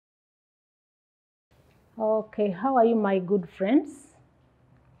Okay, how are you, my good friends?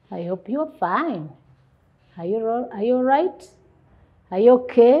 I hope you're fine. Are you all right? Are you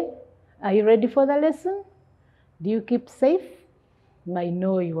okay? Are you ready for the lesson? Do you keep safe? I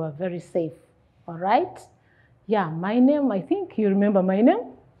know you are very safe. All right? Yeah, my name, I think you remember my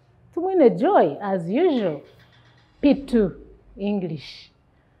name? Tumwine Joy, as usual. P2, English.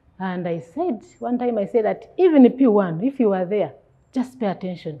 And I said, one time I said that even P1, if you are there, just pay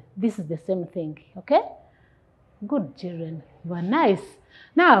attention. This is the same thing, okay? Good children, you are nice.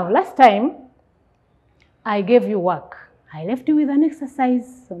 Now, last time, I gave you work. I left you with an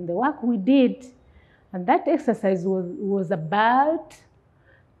exercise on the work we did. And that exercise was about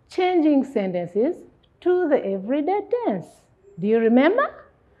changing sentences to the everyday tense. Do you remember?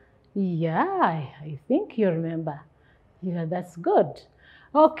 Yeah, I think you remember. Yeah, that's good.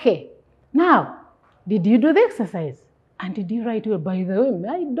 Okay, now, did you do the exercise? And did you write well? By the way,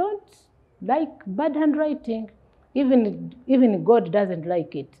 I don't like bad handwriting. Even God doesn't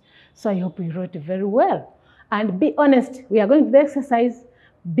like it. So I hope you wrote very well. And be honest. We are going to the exercise.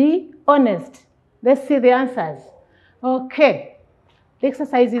 Be honest. Let's see the answers. Okay, the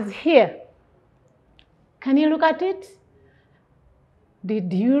exercise is here. Can you look at it?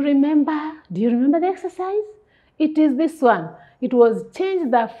 Did you remember? Do you remember the exercise? It is this one. It was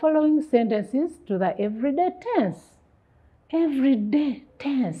change the following sentences to the everyday tense. Everyday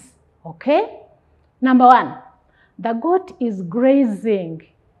tense. Okay? Number one, the goat is grazing.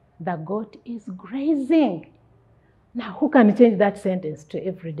 The goat is grazing. Now, who can change that sentence to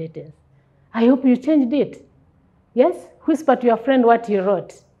everyday tense? I hope you changed it. Yes? Whisper to your friend what you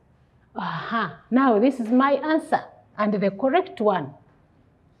wrote. Aha. Now, this is my answer and the correct one.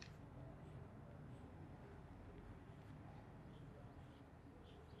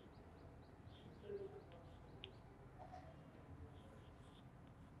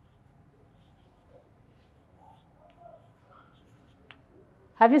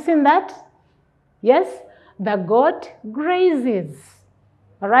 Have you seen that? Yes? The goat grazes.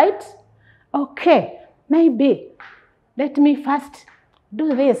 All right? Okay. Maybe. Let me first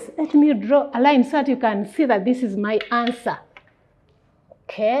do this. Let me draw a line so that you can see that this is my answer.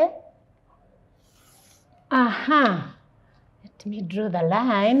 Okay? Aha. Let me draw the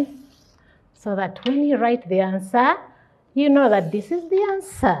line so that when you write the answer, you know that this is the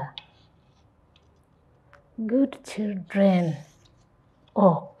answer. Good children.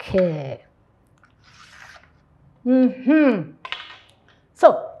 Okay.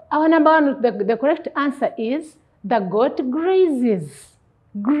 So, our number one, the correct answer is the goat grazes.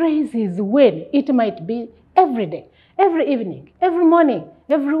 Grazes when? It might be every day, every evening, every morning,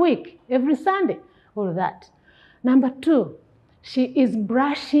 every week, every Sunday, all that. Number two, she is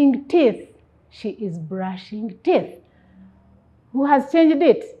brushing teeth. She is brushing teeth. Who has changed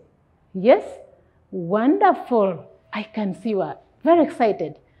it? Yes? Wonderful. I can see you are very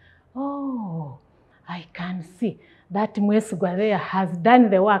excited. Oh, I can see that Mwesugwa there has done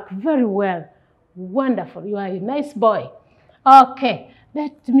the work very well. Wonderful. You are a nice boy. Okay,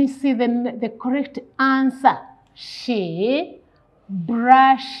 let me see the correct answer. She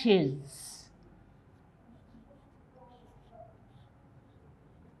brushes.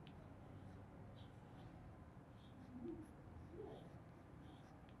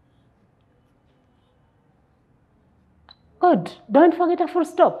 Good. Don't forget a full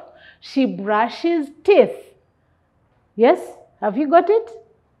stop. She brushes teeth. Yes? Have you got it?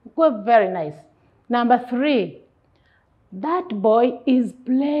 Good. Very nice. Number three. That boy is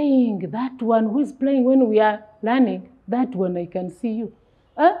playing. That one who is playing when we are learning. That one I can see you.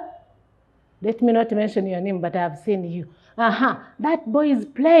 Let me not mention your name, but I have seen you. That boy is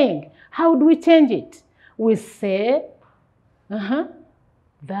playing. How do we change it? We say,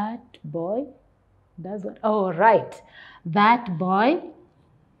 that boy does what? Oh, right. That boy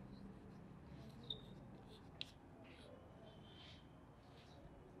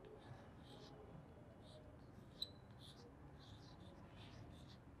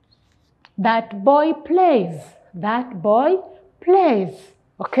plays. That boy plays.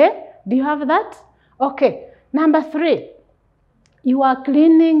 Okay? Do you have that? Okay. Number three. You are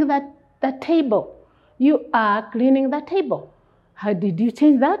cleaning the table. You are cleaning the table. How did you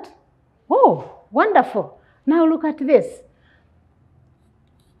change that? Oh, wonderful. Now look at this.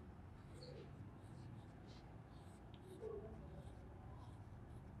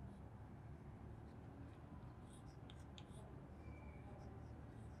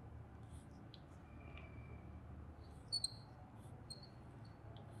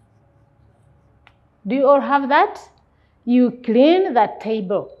 Do you all have that? You clean the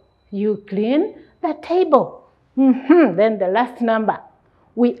table. You clean the table. Then the last number.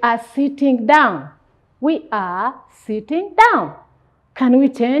 We are sitting down. We are sitting down. Can we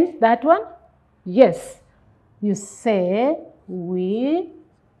change that one? Yes. You say we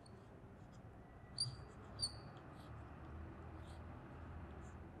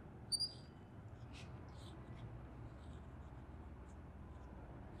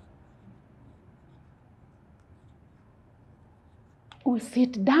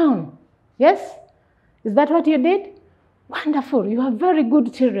sit down. Yes? Is that what you did? Wonderful. You are very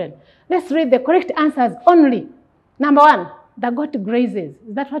good children. Let's read the correct answers only. Number 1, the goat grazes.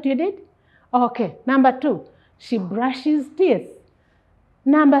 Is that what you did? Okay. Number 2, she brushes teeth.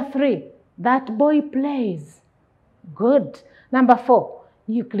 Number 3, that boy plays. Good. Number 4,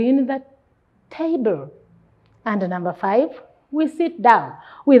 you clean the table. And number 5, we sit down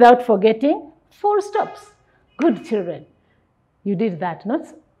without forgetting full stops. Good children. You did that, not?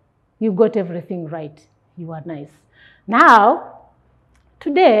 You got everything right. You are nice. Now,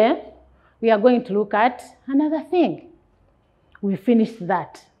 today, we are going to look at another thing. We finished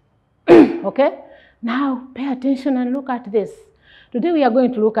that. Okay? Now, pay attention and look at this. Today, we are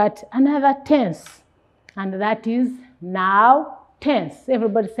going to look at another tense. And that is now tense.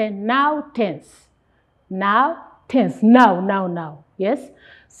 Everybody say now tense. Now tense. Now. Yes?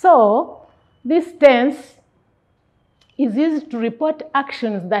 So, this tense is used to report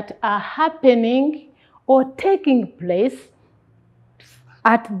actions that are happening or taking place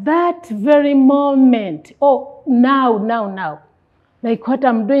at that very moment. Oh, now. Like what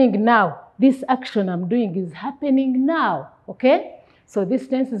I'm doing now. This action I'm doing is happening now. Okay? So this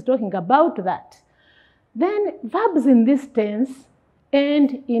tense is talking about that. Then verbs in this tense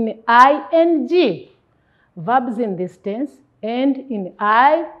end in ing. Verbs in this tense end in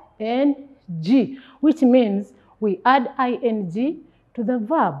ing, which means we add ing to the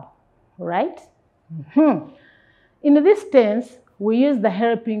verb, right? In this tense, we use the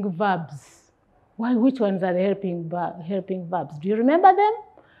helping verbs. Why? Which ones are the helping verbs? Do you remember them?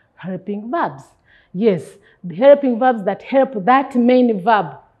 Helping verbs. Yes, the helping verbs that help that main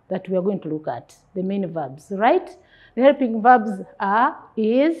verb that we are going to look at, the main verbs, right? The helping verbs are,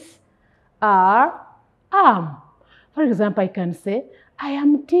 is, are, am. For example, I can say, I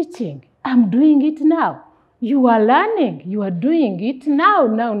am teaching. I'm doing it now. You are learning. You are doing it now.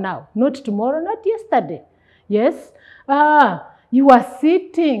 Not tomorrow, not yesterday. Yes? You are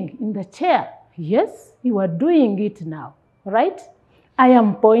sitting in the chair. Yes? You are doing it now. Right? I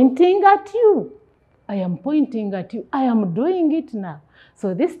am pointing at you. I am pointing at you. I am doing it now.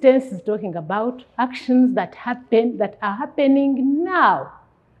 So this tense is talking about actions that are happening now.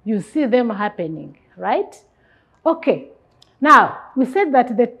 You see them happening, right? Okay. Now, we said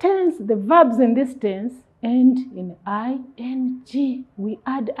that the verbs in this tense end in ing. We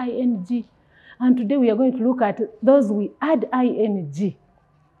add ing. And today we are going to look at those we add ing.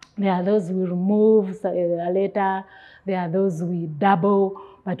 There are those we remove later. There are those we double.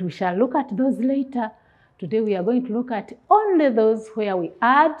 But we shall look at those later. Today we are going to look at only those where we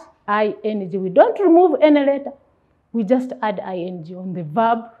add ing. We don't remove any letter. We just add ing on the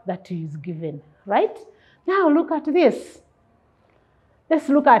verb that is given, right? Now look at this. Let's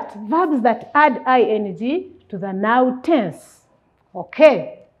look at verbs that add ing to the now tense.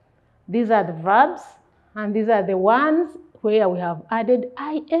 Okay. These are the verbs, and these are the ones where we have added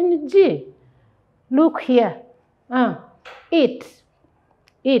ing. Look here. Eat.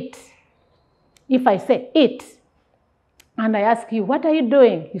 Eat. If I say eat, and I ask you, what are you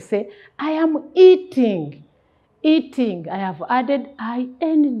doing? You say, I am eating. Eating. I have added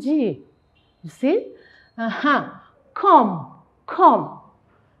ing. You see? Come.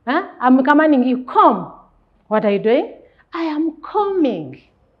 I'm commanding you, come. What are you doing? I am coming.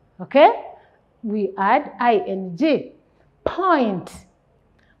 Okay? We add ing. Point.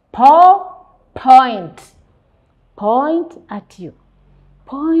 Point. Point at you.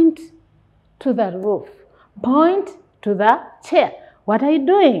 Point to the roof. Point to the chair. What are you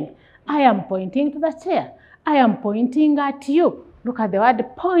doing? I am pointing to the chair. I am pointing at you. Look at the word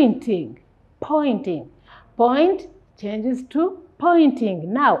pointing. Pointing. Point changes to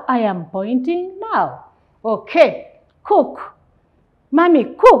pointing. Now, I am pointing now. Okay. Cook. Mommy,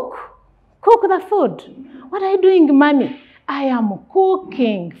 cook. Cook the food. What are you doing, mommy? I am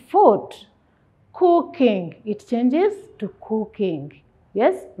cooking food. Cooking. It changes to cooking.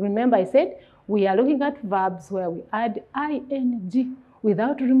 Yes? Remember I said we are looking at verbs where we add ing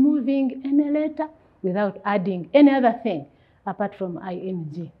without removing any letter, without adding any other thing apart from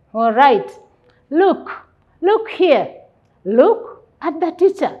ing. All right. Look. Look here. Look at the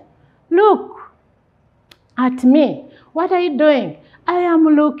teacher. Look at me. What are you doing? I am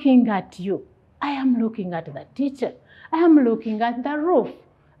looking at you. I am looking at the teacher. I am looking at the roof.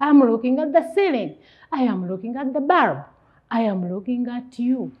 I'm looking at the ceiling. I am looking at the bulb. I am looking at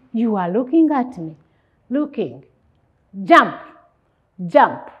you. You are looking at me. Looking. Jump.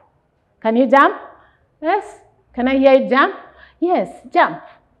 Jump. Can you jump? Yes? Can I hear you jump? Yes, jump.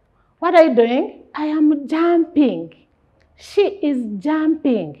 What are you doing? I am jumping. She is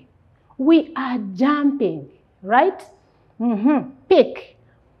jumping. We are jumping, right? Pick.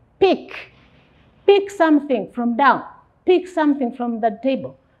 Pick. Pick something from down. Pick something from the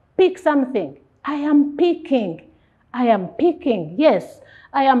table. Pick something. I am picking. I am picking. Yes,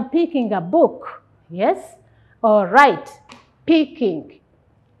 I am picking a book. Yes? All right. Picking.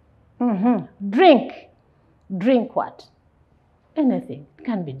 Drink. Drink what? Anything. It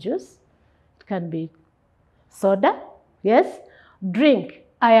can be juice. It can be soda. Yes? Drink.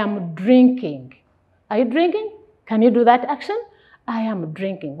 I am drinking. Are you drinking? Can you do that action? I am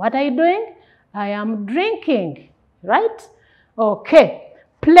drinking. What are you doing? I am drinking. Right? Okay.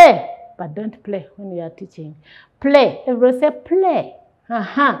 Play. But don't play when you are teaching. Play. Everybody say play.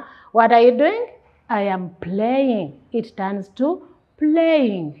 What are you doing? I am playing. It turns to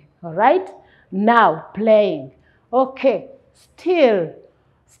playing. All right? Now, playing. Okay. Steal.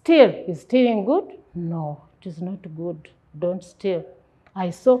 Steal. Is stealing good? No, it is not good. Don't steal. I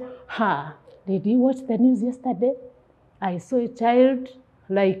saw, did you watch the news yesterday? I saw a child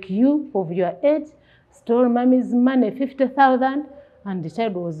like you, of your age, stole mommy's money, 50,000, and the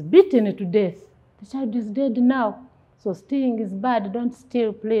child was beaten to death. The child is dead now. So stealing is bad. Don't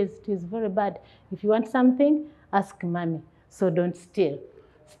steal, please. It is very bad. If you want something, ask mommy. So don't steal.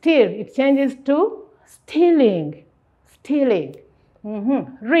 Steal, it changes to stealing. Stealing.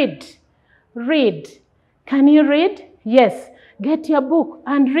 Read. Read. Can you read? Yes. Get your book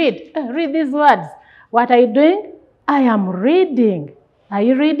and read. Read these words. What are you doing? I am reading. Are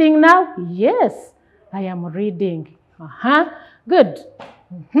you reading now? Yes, I am reading. Good.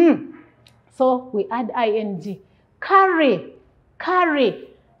 So we add ing. Carry. Carry.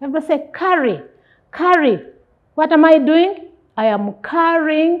 Everybody say carry. Carry. What am I doing? I am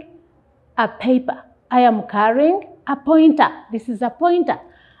carrying a paper. I am carrying a pointer. This is a pointer.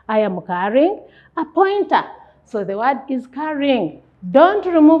 I am carrying a pointer. So the word is carrying. Don't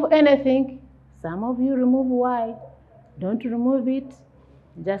remove anything. Some of you remove Y. Don't remove it.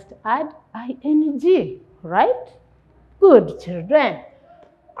 Just add ing. Right? Good, children.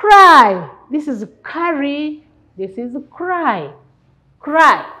 Cry. This is carry. This is cry.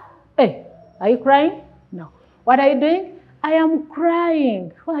 Cry. Hey, are you crying? No. What are you doing? I am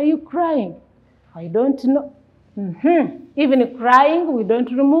crying. Why are you crying? I don't know. Even crying, we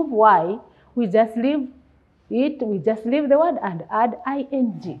don't remove Y. We just leave it. We just leave the word and add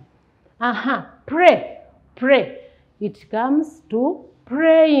ing. Pray. Pray. It comes to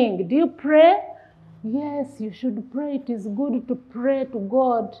praying. Do you pray? Yes, you should pray. It is good to pray to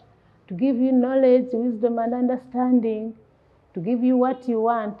God, to give you knowledge, wisdom, and understanding, to give you what you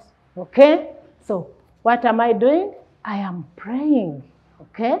want. Okay? So, what am I doing? I am praying.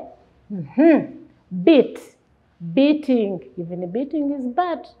 Okay? Beat. Beating. Even beating is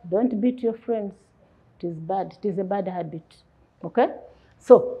bad. Don't beat your friends. It is bad. It is a bad habit. Okay?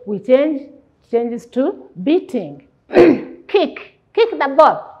 So, we changes to beating. Kick. Kick the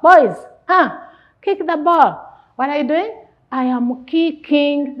ball. Boys, kick the ball. What are you doing? I am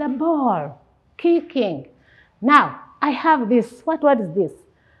kicking the ball. Kicking. Now, I have this. What word is this?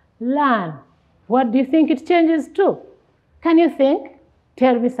 Learn. What do you think it changes to? Can you think?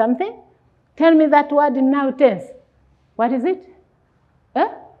 Tell me something. Tell me that word in now tense. What is it?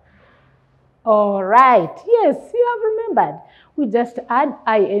 All right. Yes, you have remembered. We just add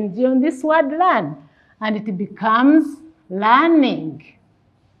ing on this word learn, and it becomes learning.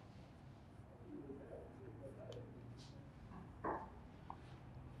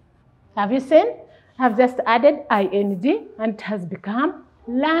 Have you seen? I've just added ing and it has become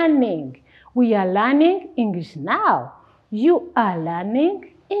learning. We are learning English now. You are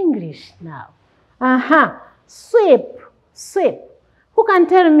learning English now. Sweep. Sweep. Who can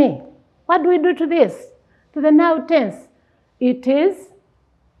tell me? What do we do to this? To the now tense. It is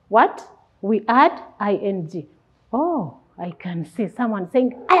what? We add ing. Oh, I can see someone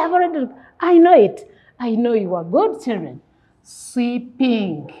saying, I have already, I know it. I know you are good children.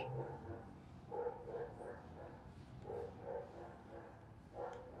 Sweeping.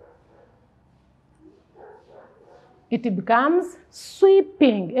 It becomes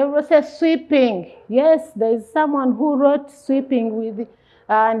sweeping. Everyone says sweeping. Yes, there is someone who wrote sweeping with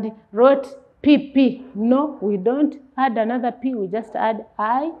and wrote PP. No, we don't add another P. We just add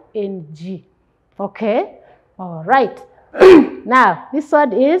ing. Okay? All right. Now, this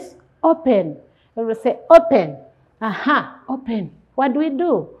word is open. Everyone say open. Open. What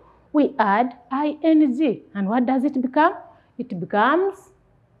do? We add ing. And what does it become? It becomes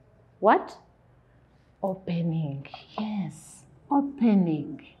what? Opening. Yes,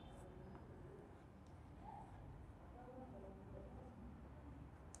 opening.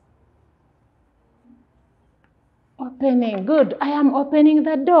 Opening. Good. I am opening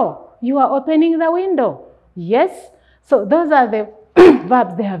the door. You are opening the window. Yes. So those are the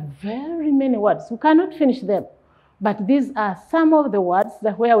verbs. There are very many words. We cannot finish them. But these are some of the words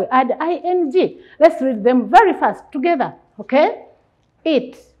that where we add ing. Let's read them very fast together. Okay?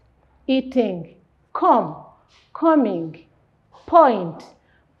 Eat, eating, come, coming, point,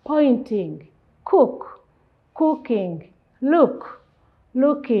 pointing, cook, cooking, look,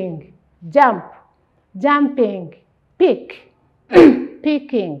 looking, jump, jumping, pick,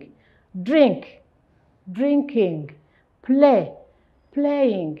 picking, drink, drinking, play,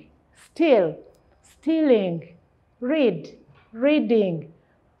 playing, steal, stealing, read, reading,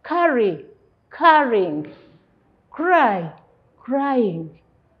 carry, carrying, cry, crying,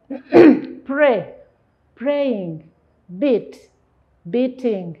 pray, praying, beat,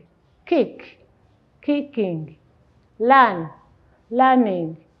 beating, kick, kicking, learn,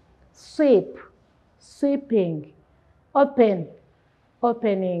 learning, sweep, sweeping, open,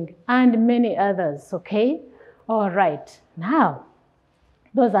 opening, and many others, okay? All right. Now,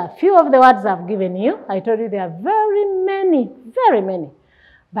 those are a few of the words I've given you. I told you there are very many, very many.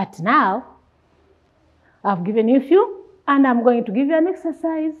 But now, I've given you a few, and I'm going to give you an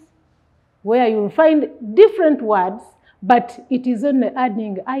exercise where you will find different words, but it is only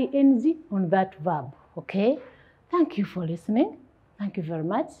adding ing on that verb, okay? Thank you for listening. Thank you very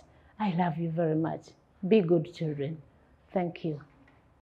much. I love you very much. Be good children. Thank you.